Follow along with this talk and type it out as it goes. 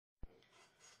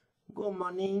Good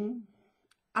morning.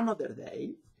 Another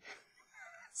day.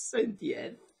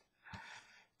 20th.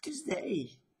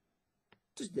 Tuesday,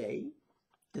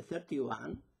 the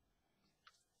 31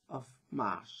 of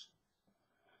March.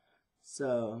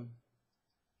 So,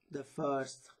 the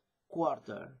first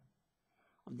quarter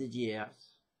of the year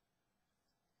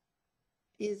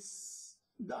is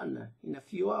done in a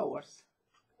few hours.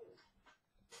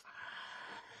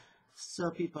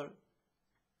 So, people,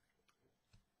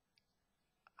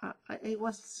 I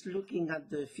was looking at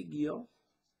the figure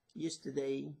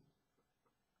yesterday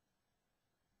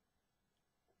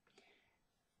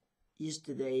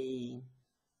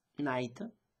night.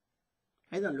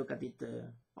 I don't look at it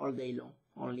all day long,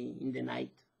 only in the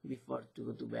night before to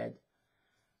go to bed.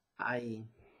 I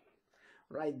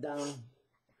write down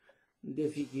the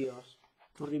figures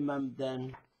to remember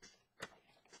them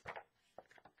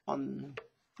in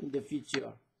the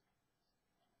future.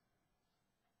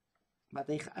 But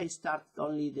I started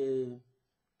only the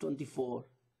 24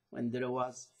 when there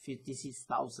was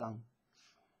 56,000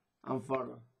 and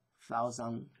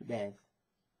 4,000 dead.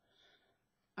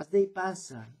 As they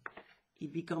pass,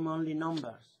 it become only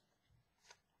numbers.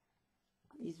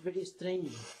 It's very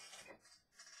strange.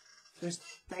 First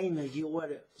time you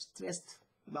were stressed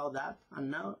about that,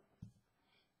 and now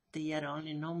they are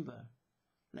only number.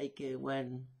 Like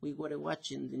when we were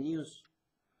watching the news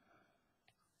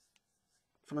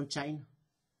from China.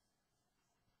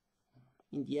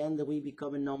 In the end, we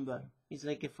become a number. It's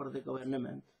like for the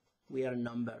government. We are a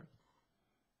number.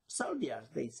 Soldiers,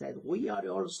 they said. We are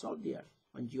all soldiers.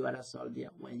 When you are a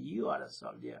soldier,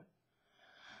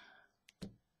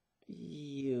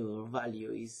 your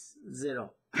value is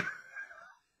zero.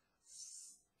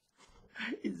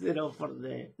 It's zero for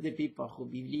the people who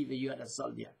believe you are a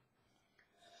soldier.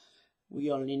 We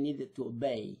only need to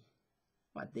obey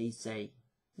what they say.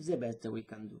 It's the best we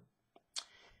can do.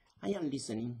 I am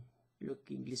listening, look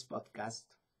English podcast,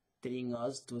 telling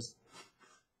us to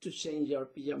change your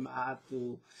pyjama,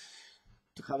 to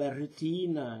have a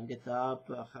routine, get up,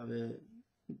 have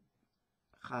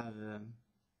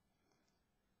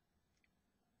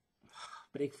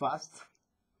breakfast,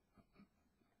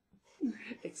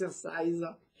 exercise,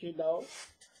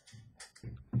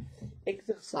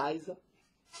 exercise.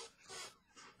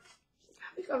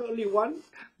 I have only one,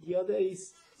 the other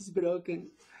is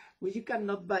broken. Well, you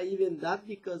cannot buy even that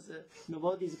because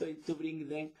nobody is going to bring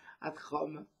them at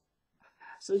home.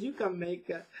 So you can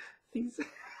make things,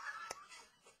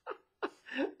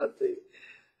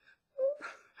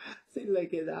 things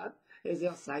like that,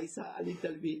 exercise a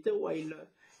little bit while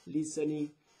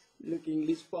listening, look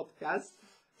English podcast.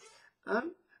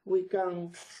 And we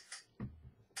can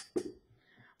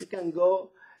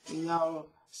go in our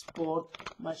sport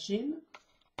machine.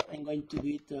 I'm going to do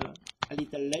it a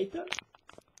little later,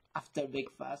 after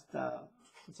breakfast,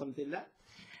 something like that.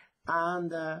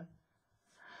 And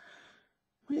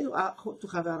to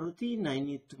have a routine, I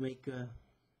need to make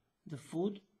the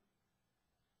food,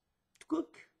 to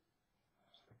cook.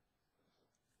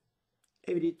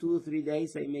 Every 2-3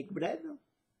 days I make bread,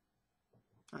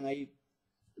 and I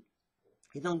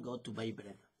don't go to buy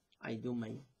bread. I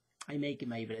make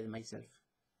my bread myself.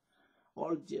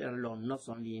 All year long, not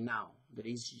only now. There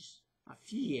is a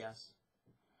few years,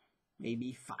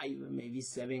 maybe 5, maybe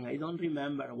 7. I don't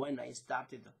remember when I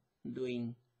started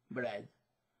doing bread.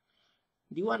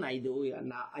 The one I do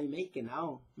now, I make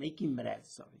now, making bread,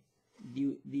 sorry.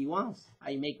 The ones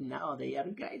I make now, they are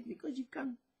great because you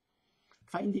can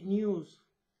find the news,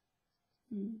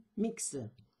 mix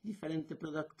different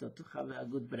products to have a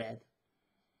good bread.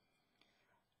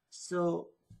 So,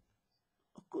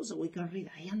 of course, we can read.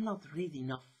 I am not reading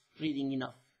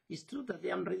enough. It's true that I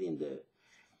am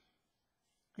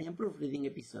proofreading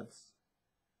episodes.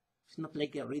 It's not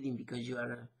like a reading because you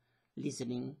are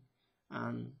listening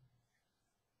and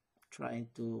trying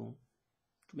to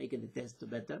make the test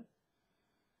better.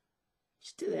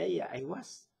 Today I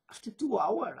was, after 2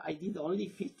 hours, I did only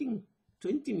 15,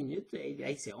 20 minutes.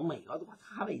 I say, oh my God, what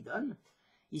have I done?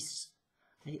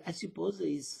 I suppose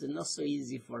it's not so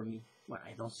easy for me. Well,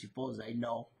 I don't suppose, I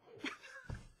know.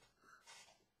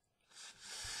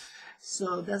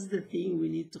 So that's the thing, we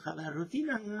need to have a routine,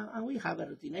 and we have a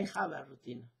routine. I have a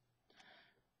routine.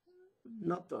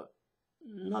 Not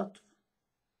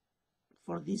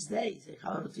for these days. I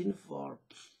have a routine for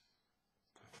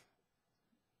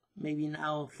maybe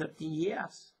now 13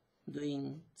 years,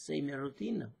 doing same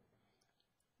routine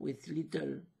with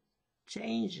little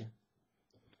change.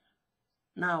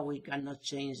 Now we cannot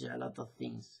change a lot of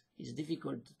things. It's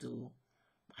difficult to,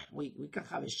 we can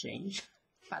have a change,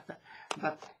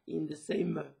 but in the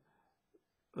same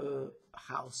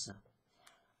house.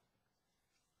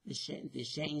 the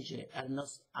change are not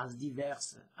as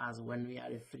diverse as when we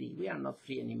are free. We are not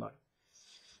free anymore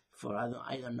for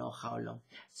I don't know how long.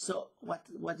 So what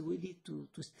we need to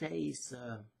stay is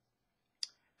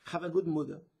have a good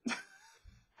mood,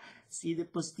 see the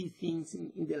positive things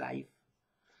in the life,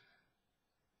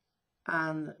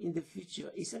 and in the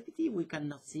future, it's a pity we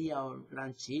cannot see our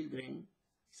grandchildren.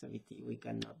 It's a pity we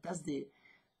cannot. That's the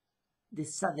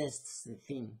saddest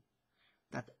thing,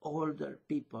 that older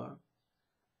people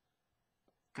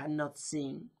cannot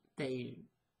see their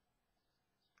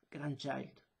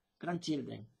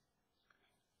grandchildren.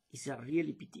 It's a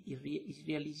really pity.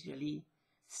 It's really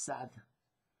sad.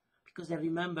 Because I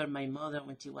remember my mother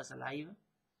when she was alive.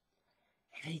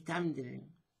 Every time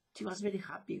she was very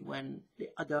happy when the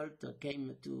adult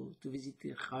came to visit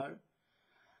her.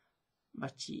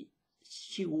 But she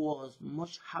was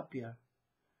much happier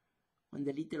when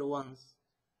the little ones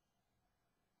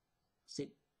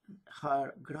said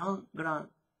her grandchildren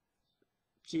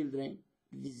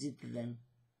visited them.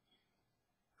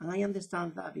 And I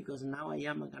understand that because now I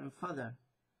am a grandfather.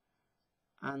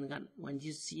 And when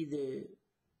you see the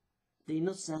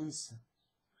innocence,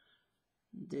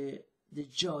 the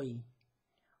joy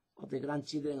of the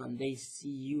grandchildren, and they see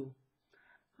you,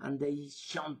 and they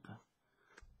jump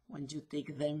when you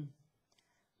take them,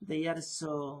 they are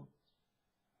so,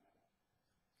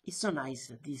 it's so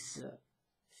nice, this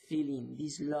feeling,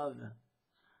 this love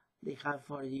they have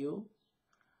for you.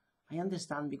 I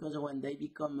understand, because when they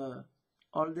become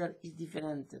older, it's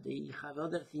different. They have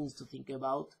other things to think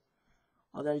about,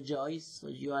 other joys, so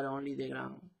you are only the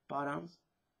grandparents.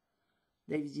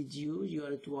 They visit you, you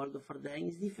are too old for them,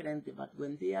 it's different. But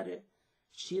when they are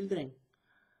children,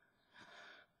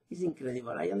 it's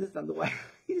incredible. I understand why.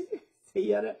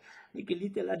 They are like a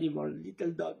little animal,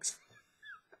 little dogs.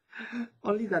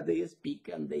 Only that they speak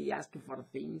and they ask for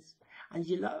things. And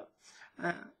you love,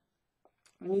 and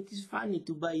it is funny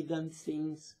to buy them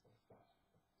things.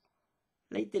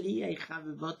 Lately, I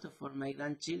have bought for my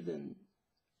grandchildren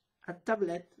a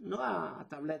tablet, no a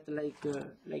tablet like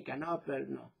an apple,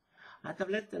 no. A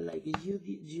tablet like you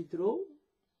draw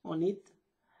on it,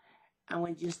 and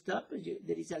when you stop,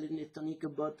 there is an electronic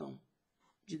button.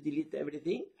 You delete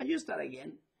everything, and you start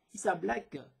again. It's a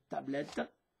black tablet.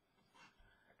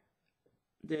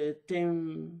 The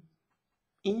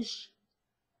 10-inch,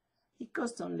 it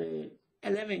costs only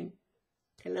 11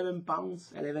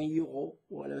 pounds, 11 euro,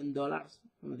 or $11,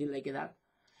 something like that.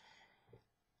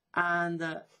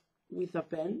 And with a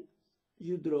pen,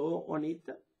 you draw on it,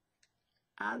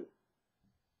 and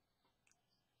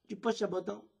you push a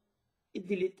button, it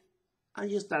deletes, and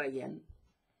you start again.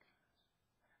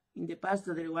 In the past,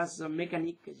 there was a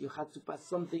mechanic, you had to pass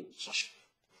something,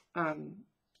 and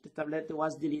the tablet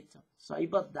was deleted. So I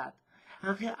bought that.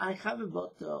 And I have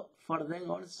bought for them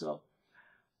also.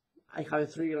 I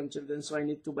have 3 grandchildren, so I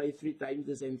need to buy 3 times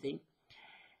the same thing.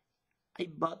 I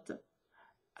bought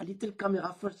a little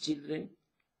camera for children,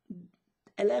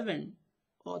 11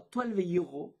 or 12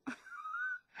 euro,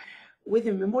 with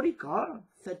a memory card,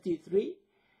 32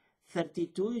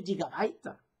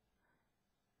 gigabyte,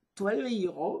 12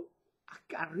 euro,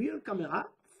 a real camera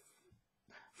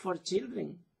for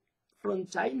children from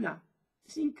China.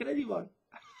 It's incredible.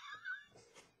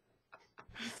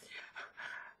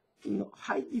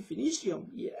 High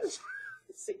definition, yes,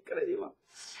 it's incredible.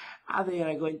 They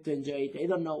are going to enjoy it. I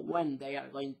don't know when they are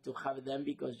going to have them,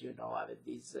 because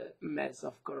this mess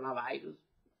of coronavirus.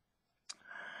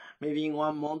 Maybe in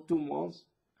 1 month, 2 months,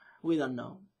 we don't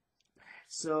know.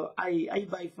 So I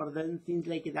buy for them things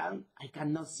like that. I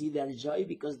cannot see their joy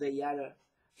because they are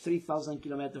 3,000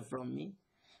 kilometers from me.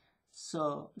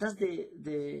 So that's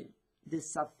the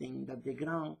sad thing, that the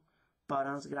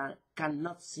grandparents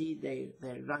cannot see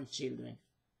their grandchildren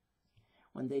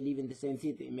when they live in the same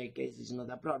city. In my case, it's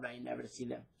not a problem. I never see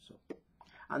them. So,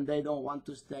 and they don't want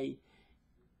to stay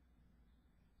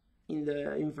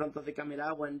in front of the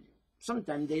camera when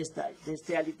sometimes they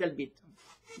stay a little bit.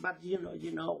 But we have not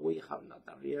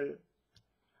a real.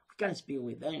 We can speak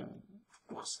with them, of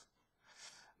course,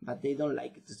 but they don't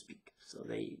like to speak. So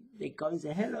they come and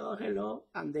say hello,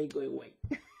 and they go away.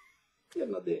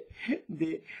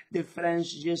 The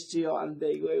French gesture, and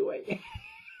they go away.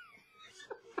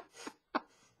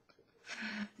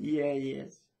 Yeah,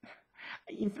 yes.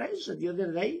 In French, the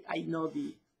other day, I know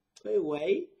the go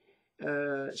away,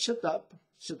 shut up.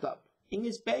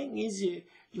 In Spain, is you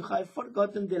have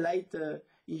forgotten the light in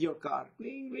your car.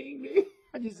 Bling, bling, bling.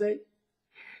 How do you say?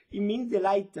 It means the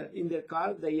light in the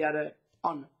car, they are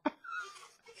on.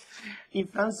 In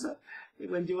France,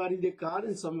 when you are in the car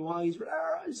and someone is,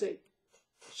 you say,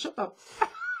 shut up.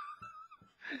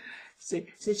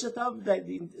 say shut up, that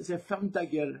say ferme ta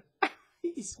gueule.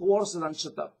 It's worse than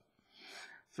shut up.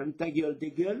 Ferme ta gueule. The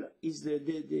girl is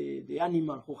the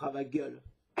animal who have a girl.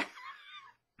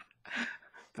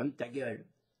 Ferme ta gueule.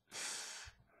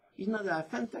 It's not a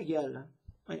ferme ta gueule.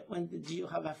 When you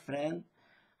have a friend,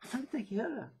 ferme ta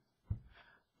gueule.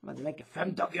 But they make a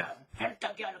ferme ta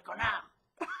gueule, connard.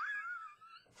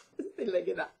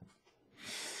 Like that.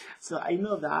 So I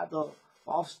know that of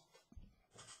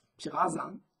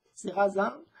Shirazan.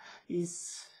 Shirazan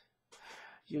is,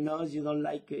 you know, you don't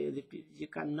like you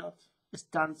cannot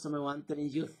stand someone telling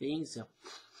you things.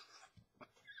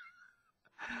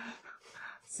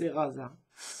 Shirazan.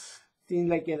 Things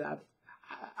like that.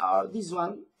 Or this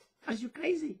one, are you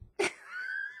crazy?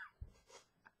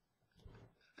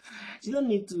 You don't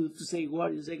need to say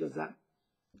what you say, because that.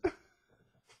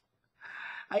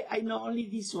 I know only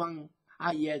this one.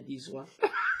 Ah, yeah, this one.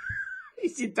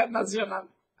 It's international.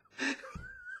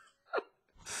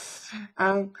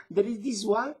 And there is this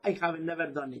one, I have never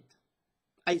done it.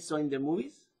 I saw in the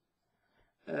movies.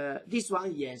 This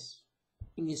one, yes.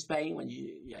 In Spain, when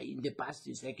in the past,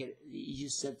 you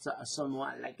said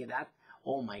someone like that,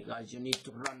 oh my God, you need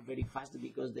to run very fast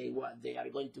because they are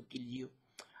going to kill you.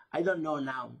 I don't know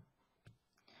now.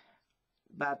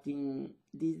 But in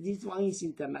this one is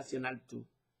international too.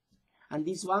 And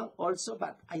this one also,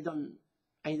 but I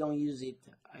don't use it.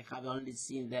 I have only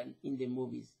seen them in the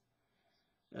movies.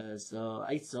 So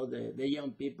I saw the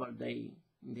young people, they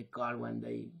in the car when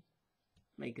they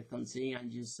make something and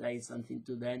you say something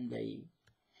to them, they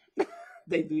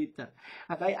they do it.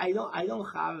 And I don't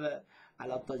have a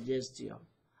lot of gesture.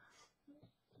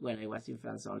 When I was in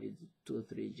France, only 2 or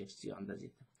 3 gestures, and that's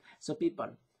it. So people,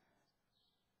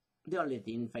 the only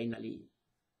thing finally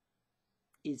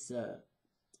is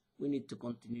we need to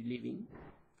continue living,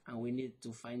 and we need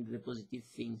to find the positive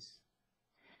things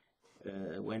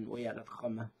when we are at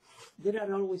home. There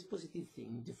are always positive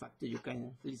things. The fact that you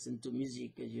can listen to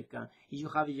music, if you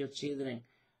have your children,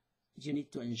 you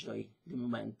need to enjoy the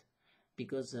moment,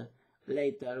 because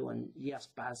later when years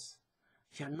pass,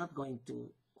 you are not going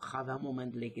to have a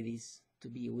moment like this to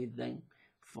be with them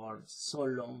for so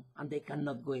long, and they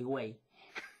cannot go away.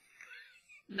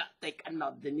 No, they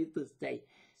cannot. They need to stay.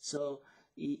 So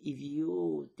if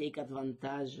you take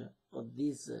advantage of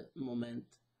this moment,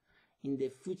 in the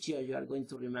future you are going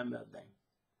to remember them.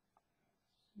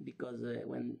 Because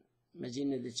when,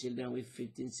 imagine the children with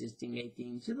 15, 16,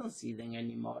 18, you don't see them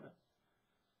anymore.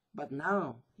 But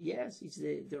now, yes, it's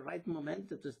the right moment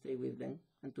to stay with them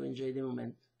and to enjoy the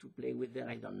moment, to play with them,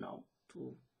 I don't know.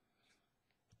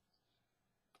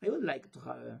 I would like to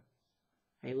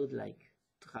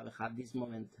have had this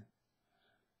moment.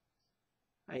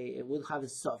 I would have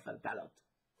suffered a lot.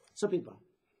 So people,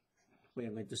 we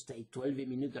are going to stay 12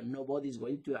 minutes and nobody is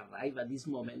going to arrive at this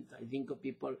moment. I think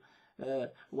people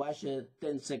watch 10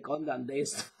 seconds and they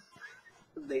stop.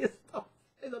 They stop.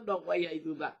 I don't know why I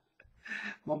do that.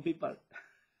 Mon people,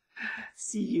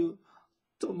 see you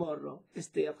tomorrow.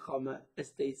 Stay at home,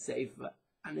 stay safe,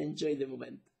 and enjoy the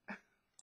moment.